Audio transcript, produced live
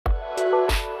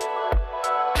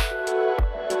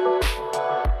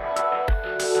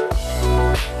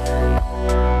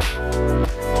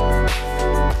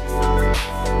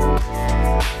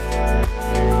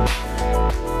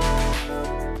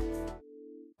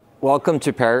Welcome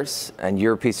to Paris and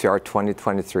EuroPCR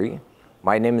 2023.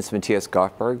 My name is Matthias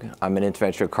Götberg. I'm an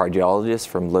interventional cardiologist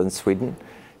from Lund, Sweden.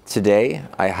 Today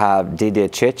I have Didier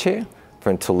Tchétché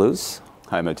from Toulouse.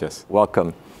 Hi, Matthias.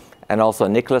 Welcome. And also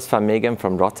Nicolas from Mieghem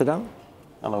from Rotterdam.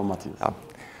 Hello, Matthias.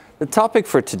 The topic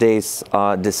for today's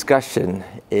discussion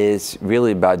is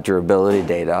really about durability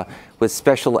data with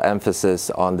special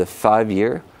emphasis on the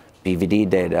 5-year BVD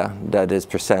data that is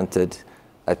presented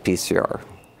at PCR.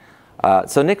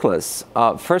 So Nicolas,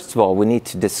 first of all, we need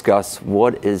to discuss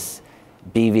what is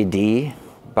BVD,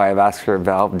 biovascular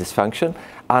valve dysfunction,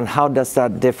 and how does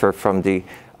that differ from the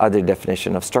other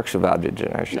definition of structural valve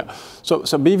degeneration? Yeah. So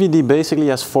BVD basically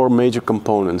has 4 major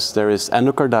components. There is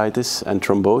endocarditis and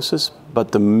thrombosis,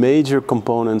 but the major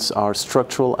components are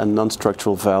structural and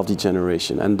non-structural valve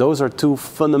degeneration. And those are 2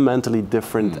 fundamentally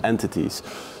different entities.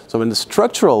 So in the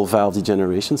structural valve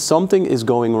degeneration, something is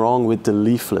going wrong with the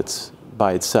leaflets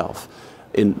by itself.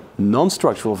 In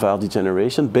non-structural valve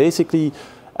degeneration, basically,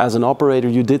 as an operator,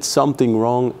 you did something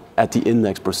wrong at the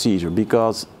index procedure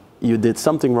because you did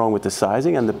something wrong with the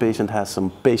sizing and the patient has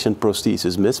some patient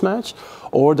prosthesis mismatch,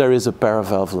 or there is a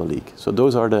paravalvular leak. So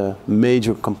those are the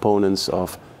major components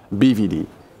of BVD.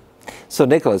 So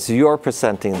Nicolas, you are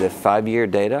presenting the 5-year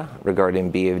data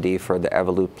regarding BVD for the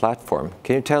Evolut platform.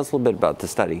 Can you tell us a little bit about the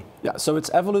study? Yeah, so it's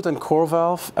Evolut and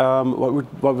CoreValve.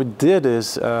 What we did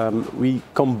is we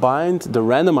combined the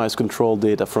randomized control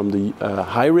data from the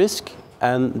high risk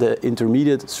and the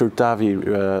intermediate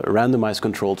TAVI randomized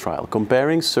control trial,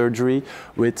 comparing surgery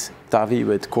with TAVI,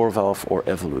 with CoreValve or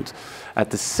Evolut.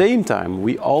 At the same time,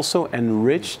 we also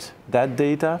enriched that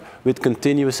data with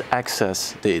continuous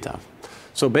access data.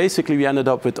 So basically, we ended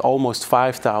up with almost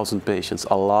 5,000 patients,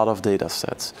 a lot of data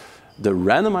sets. The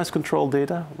randomized control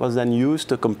data was then used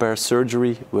to compare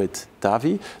surgery with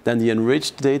TAVI. Then the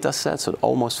enriched data set, so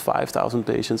almost 5,000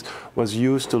 patients, was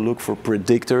used to look for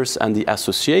predictors and the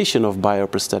association of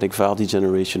bioprosthetic valve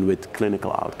degeneration with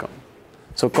clinical outcome.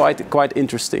 So quite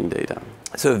interesting data.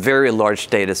 So a very large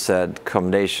data set,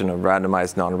 combination of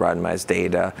randomized, non-randomized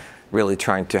data, really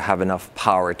trying to have enough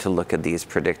power to look at these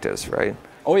predictors, right?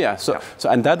 Oh yeah,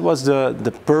 and that was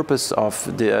the purpose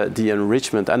of the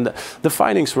enrichment, and the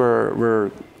findings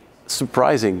were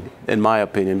surprising in my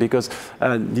opinion, because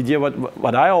Didier,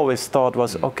 what I always thought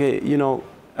was, okay, you know,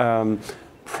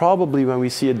 probably when we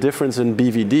see a difference in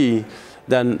BVD,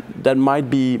 then that might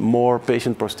be more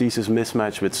patient prosthesis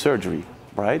mismatch with surgery,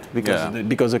 right?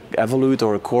 Because an Evolut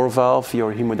or a CoreValve,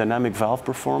 your hemodynamic valve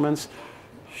performance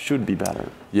should be better.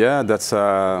 Yeah, that's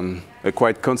a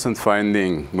quite constant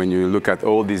finding. When you look at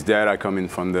all this data coming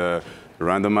from the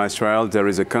randomized trial, there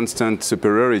is a constant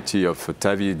superiority of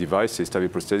TAVI devices, TAVI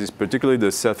prosthesis, particularly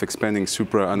the self-expanding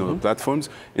supraannular platforms,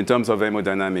 in terms of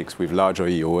hemodynamics with larger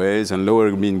EOAs and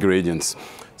lower mean gradients.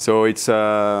 So it's,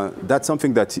 that's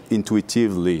something that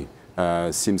intuitively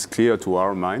seems clear to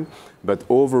our mind, but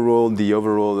overall, the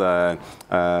overall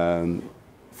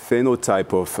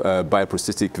phenotype of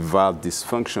bioprosthetic valve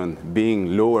dysfunction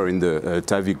being lower in the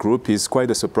TAVI group is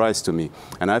quite a surprise to me.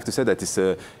 And I have to say that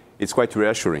it's quite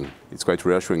reassuring. It's quite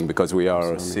reassuring because we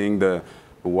are seeing the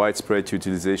widespread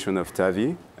utilization of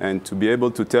TAVI, and to be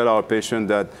able to tell our patient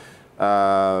that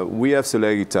we have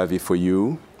selected TAVI for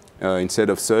you instead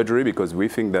of surgery because we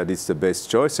think that it's the best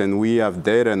choice, and we have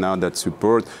data now that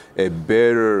support a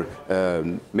better,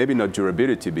 maybe not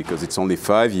durability because it's only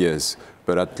 5 years,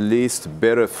 but at least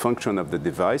better function of the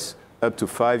device up to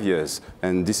 5 years.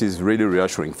 And this is really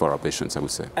reassuring for our patients, I would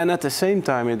say. And at the same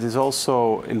time, it is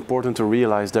also important to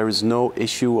realize there is no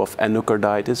issue of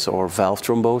endocarditis or valve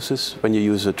thrombosis when you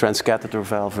use a transcatheter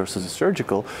valve versus a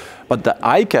surgical. But the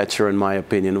eye catcher, in my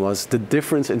opinion, was the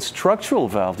difference in structural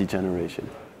valve degeneration.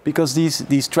 Because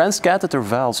these transcatheter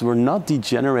valves were not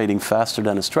degenerating faster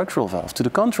than a structural valve. To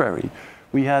the contrary,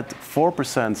 we had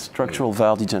 4% structural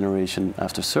valve degeneration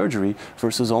after surgery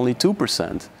versus only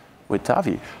 2% with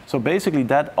TAVI. So basically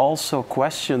that also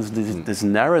questions this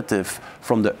narrative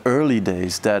from the early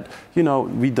days that, you know,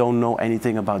 we don't know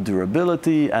anything about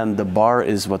durability and the bar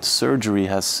is what surgery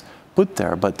has put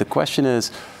there. But the question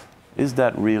is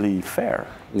that really fair?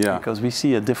 Yeah. Because we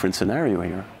see a different scenario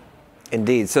here.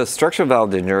 Indeed. So structural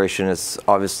valve degeneration is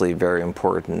obviously very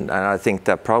important. And I think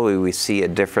that probably we see a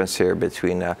difference here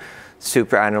between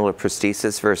supraannular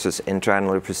prosthesis versus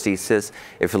intraannular prosthesis.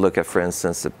 If you look at, for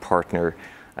instance, the partner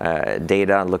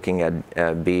data looking at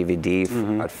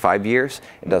BVD at 5 years,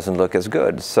 it doesn't look as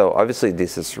good. So obviously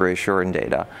this is reassuring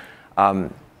data.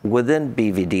 Within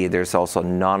BVD, there's also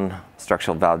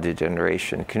non-structural valve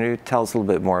degeneration. Can you tell us a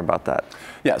little bit more about that?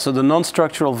 Yeah, so the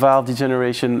non-structural valve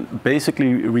degeneration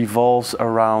basically revolves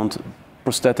around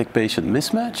prosthetic patient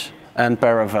mismatch and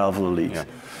paravalvular leaks. Yeah.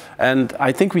 And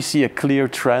I think we see a clear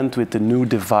trend with the new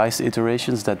device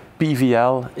iterations that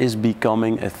PVL is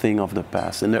becoming a thing of the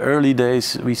past. In the early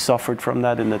days, we suffered from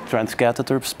that in the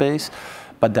transcatheter space,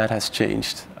 but that has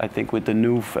changed. I think with the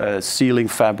new sealing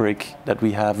fabric that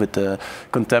we have with the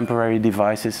contemporary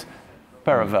devices,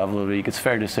 paravalvular leak, it's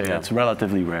fair to say it's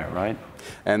relatively rare, right?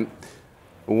 And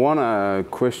one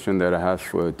question that I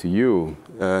have to you,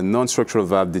 non-structural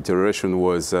valve deterioration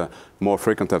was more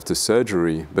frequent after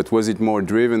surgery, but was it more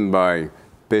driven by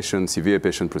severe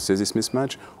patient prosthesis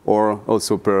mismatch, or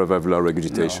also paravalvular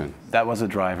regurgitation? No, that was a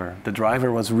driver. The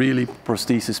driver was really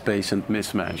prosthesis patient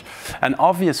mismatch. And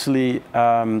obviously,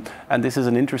 and this is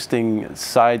an interesting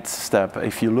side step,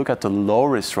 if you look at the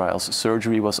low-risk trials,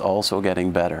 surgery was also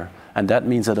getting better. And that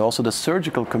means that also the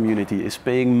surgical community is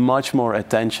paying much more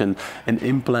attention in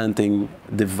implanting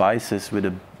devices with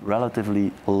a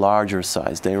relatively larger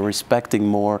size. They're respecting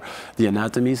more the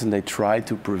anatomies, and they try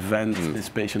to prevent this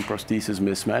patient prosthesis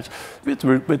mismatch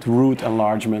with root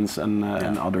enlargements and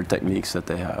other techniques that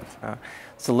they have.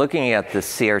 So looking at the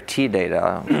CRT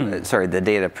data, sorry, the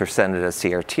data presented at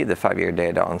CRT, the 5-year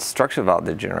data on structural valve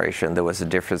degeneration, there was a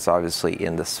difference obviously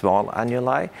in the small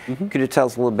annuli. Could you tell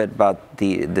us a little bit about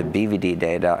the BVD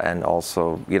data, and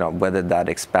also, you know, whether that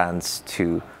expands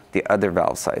to the other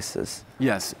valve sizes?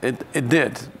 Yes, it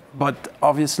did. But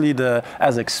obviously,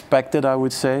 as expected, I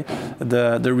would say,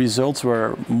 the results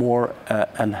were more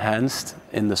enhanced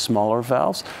in the smaller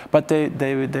valves, but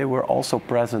they were also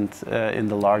present in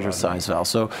the larger size valves.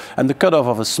 So, and the cutoff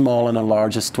of a small and a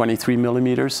large is 23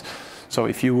 millimeters. So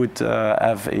if you would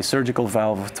have a surgical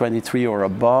valve of 23 or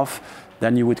above,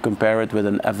 then you would compare it with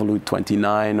an Evolut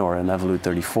 29 or an Evolut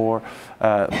 34.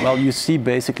 Well, you see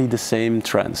basically the same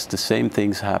trends, the same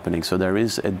things happening. So there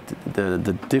is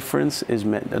the difference is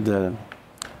the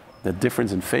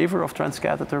difference in favor of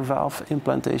transcatheter valve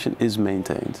implantation is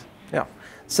maintained. Yeah.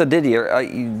 So Didier,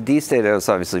 these data is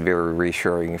obviously very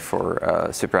reassuring for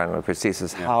supraannular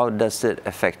prosthesis. Yeah. How does it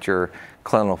affect your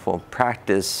clinical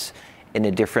practice?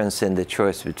 Any difference in the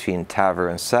choice between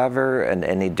TAVR and SAVR, and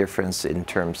any difference in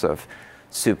terms of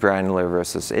supraannular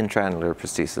versus intraannular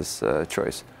prosthesis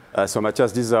choice? So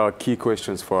Matthias, these are key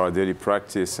questions for our daily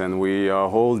practice, and we are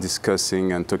all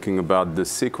discussing and talking about the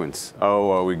sequence.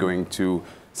 How are we going to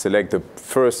select the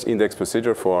first index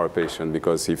procedure for our patient?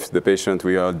 Because if the patient,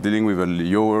 we are dealing with a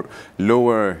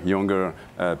lower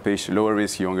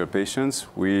risk younger patients,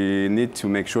 we need to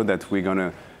make sure that we're going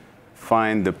to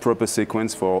find the proper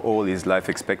sequence for all his life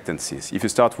expectancies. If you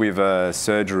start with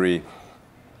surgery,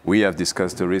 we have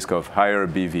discussed the risk of higher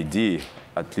BVD,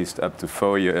 at least up to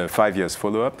 5 years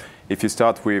follow-up. If you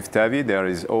start with TAVI, there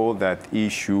is all that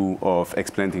issue of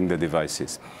explanting the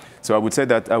devices. So I would say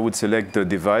that I would select the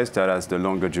device that has the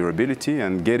longer durability,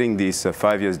 and getting this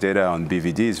 5 years data on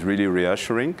BVD is really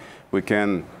reassuring. We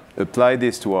can apply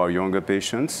this to our younger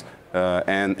patients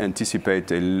and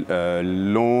anticipate a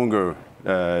longer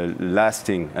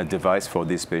lasting device for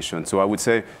this patient. So I would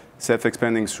say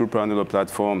self-expanding supraannular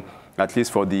platform, at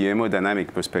least for the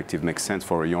hemodynamic perspective, makes sense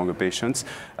for younger patients.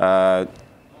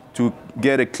 To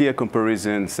get a clear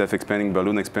comparison, self-expanding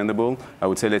balloon expandable, I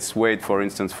would say let's wait, for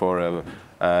instance, for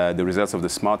the results of the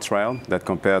SMART trial that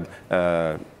compared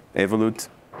Evolut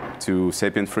to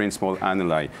SAPIEN 3 in small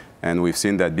annuli. And we've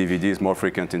seen that BVD is more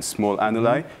frequent in small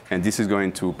annuli, and this is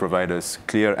going to provide us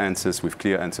clear answers for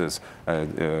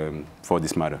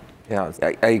this matter. Yeah,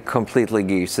 I completely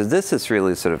agree. So this is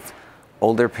really sort of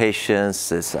older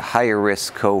patients, it's a higher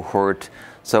risk cohort.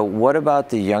 So what about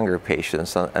the younger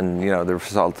patients and the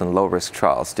result in low risk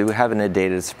trials? Do we have any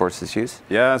data that supports this use?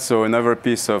 Yeah, so another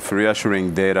piece of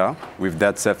reassuring data with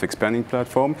that self-expanding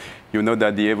platform. You know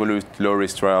that the Evolut low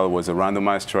risk trial was a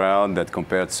randomized trial that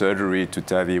compared surgery to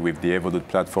TAVI with the Evolut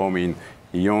platform in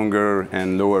younger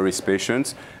and lower risk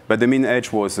patients. But the mean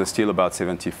age was still about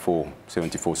 74.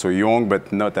 So young,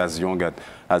 but not as young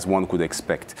as one could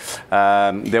expect.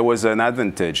 There was an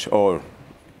advantage or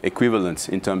equivalence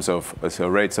in terms of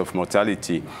rates of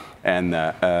mortality and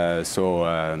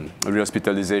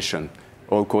rehospitalization,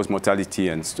 all-cause mortality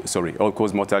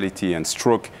and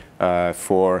stroke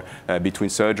for between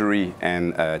surgery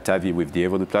and TAVI with the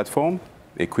Evolut platform,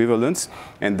 equivalence,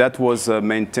 and that was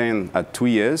maintained at 2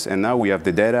 years, and now we have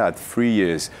the data at 3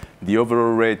 years. The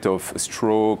overall rate of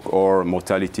stroke or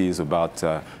mortality is about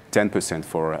 10%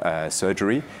 for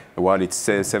surgery, while it's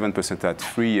 7% at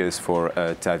 3 years for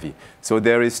TAVI. So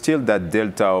there is still that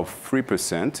delta of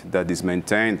 3% that is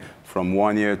maintained from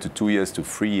 1 year to 2 years to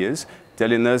 3 years,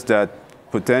 telling us that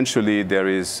potentially there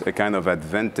is a kind of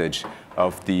advantage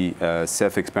of the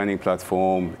self-expanding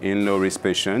platform in low-risk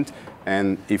patient.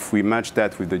 And if we match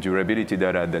that with the durability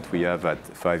data that we have at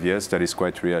 5 years, that is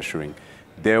quite reassuring.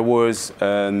 There was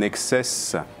an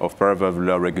excess of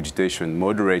paravalvular regurgitation,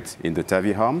 moderate in the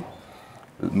TAVI arm,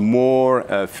 more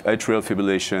atrial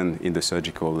fibrillation in the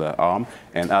surgical arm,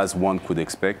 and as one could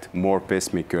expect, more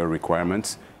pacemaker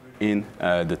requirements in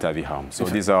the TAVI arm. So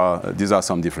these are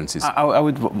some differences. I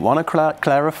would want to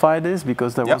clarify this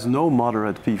because there was no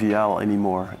moderate PVL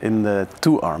anymore in the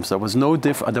two arms. There was no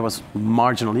there was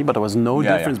marginally, but there was no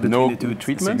difference between the two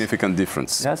treatments. Significant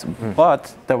difference. Yes,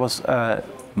 but there was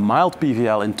mild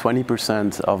PVL in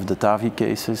 20% of the TAVI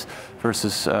cases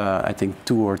versus I think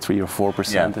 2 or 3 or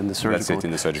 4% in the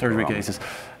surgical cases.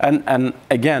 And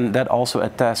again, that also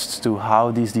attests to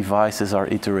how these devices are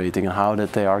iterating and how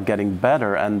that they are getting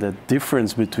better, and the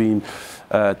difference between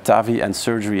TAVI and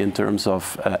surgery in terms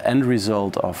of end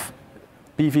result of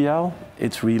PVL,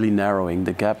 it's really narrowing.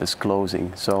 The gap is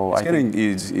closing. So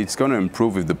it's going to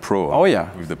improve with the Pro. Oh yeah,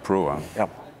 with the Pro. Yeah.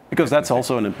 Because that's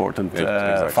also an important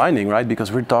finding, right? Because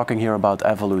we're talking here about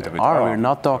Evolut R. We're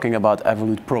not talking about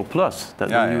Evolut Pro Plus that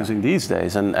we're using these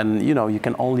days. And you know, you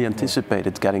can only anticipate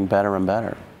it getting better and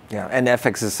better. Yeah, and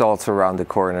FX is also around the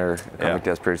corner coming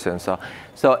to us pretty soon. So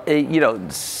you know,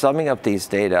 summing up these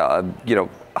data, you know,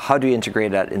 how do you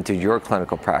integrate that into your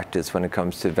clinical practice when it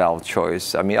comes to valve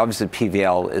choice? I mean, obviously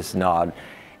PVL is not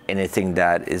anything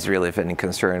that is really of any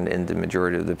concern in the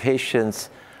majority of the patients.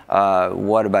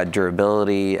 What about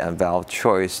durability and valve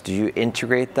choice? Do you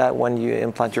integrate that when you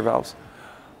implant your valves?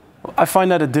 I find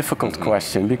that a difficult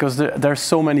question because there are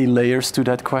so many layers to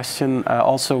that question.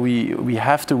 Also, we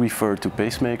have to refer to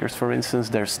pacemakers, for instance.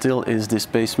 There still is this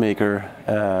pacemaker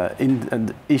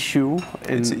issue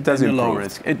in the low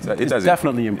risk. It's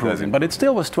definitely improving, but it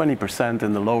still was 20%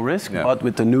 in the low risk. Yeah. But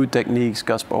with the new techniques,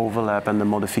 cusp overlap and the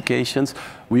modifications,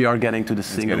 we are getting to the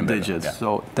single digits. Yeah.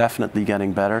 So definitely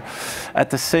getting better.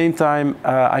 At the same time,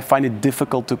 I find it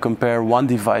difficult to compare one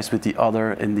device with the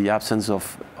other in the absence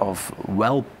of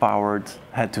well-powered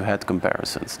head-to-head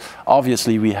comparisons.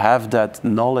 Obviously, we have that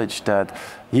knowledge that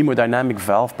hemodynamic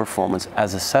valve performance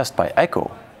as assessed by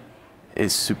echo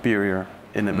is superior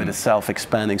with a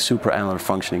self-expanding supraannular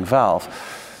functioning valve.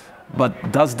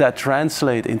 But does that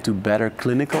translate into better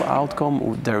clinical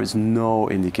outcome? There is no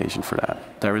indication for that.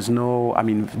 There is no, I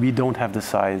mean, we don't have the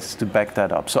science to back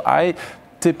that up. So I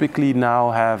typically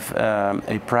now have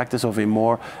a practice of a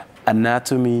more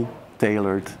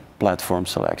anatomy-tailored platform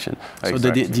selection.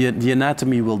 Exactly. So the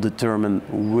anatomy will determine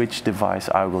which device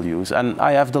I will use. And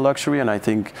I have the luxury, and I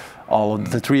think all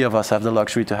of the three of us have the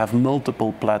luxury to have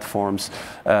multiple platforms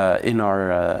on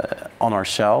our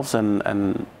shelves,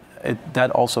 and that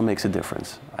also makes a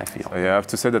difference, I feel. So yeah, I have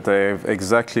to say that I have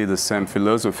exactly the same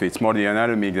philosophy. It's more the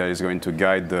anatomy that is going to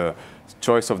guide the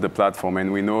choice of the platform,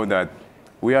 and we know that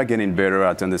we are getting better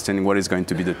at understanding what is going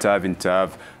to be the TAV in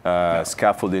TAV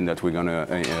scaffolding that we're going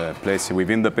to place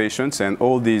within the patients, and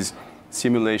all these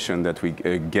simulations that we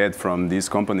get from these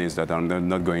companies that I'm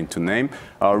not going to name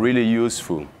are really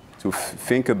useful to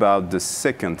think about the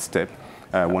second step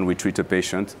when we treat a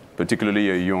patient,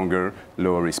 particularly a younger,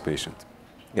 lower risk patient.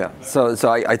 Yeah, so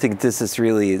I think this is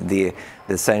really the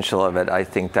essential of it. I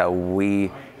think that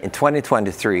in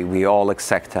 2023, we all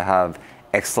expect to have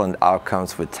excellent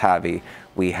outcomes with TAVI.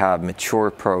 We have mature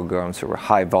programs or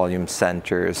high volume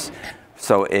centers.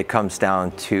 So it comes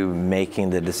down to making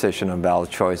the decision on valve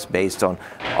choice based on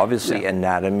obviously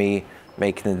anatomy,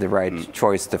 making the right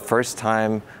choice the first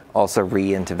time, also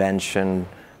re-intervention,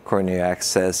 coronary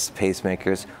access,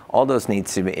 pacemakers, all those need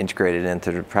to be integrated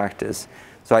into the practice.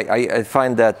 So I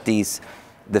find that the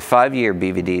 5-year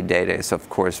BVD data is of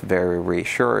course very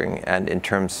reassuring, and in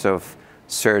terms of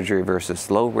surgery versus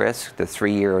low risk, the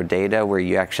 3-year data where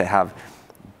you actually have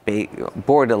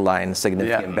borderline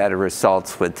significant better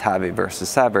results with TAVI versus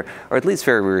SAVR, or at least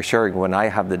very reassuring when I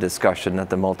have the discussion at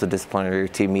the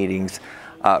multidisciplinary team meetings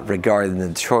regarding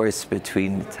the choice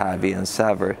between TAVI and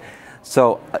SAVR.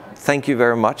 So thank you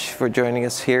very much for joining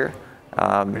us here.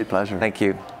 Great pleasure. Thank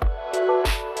you.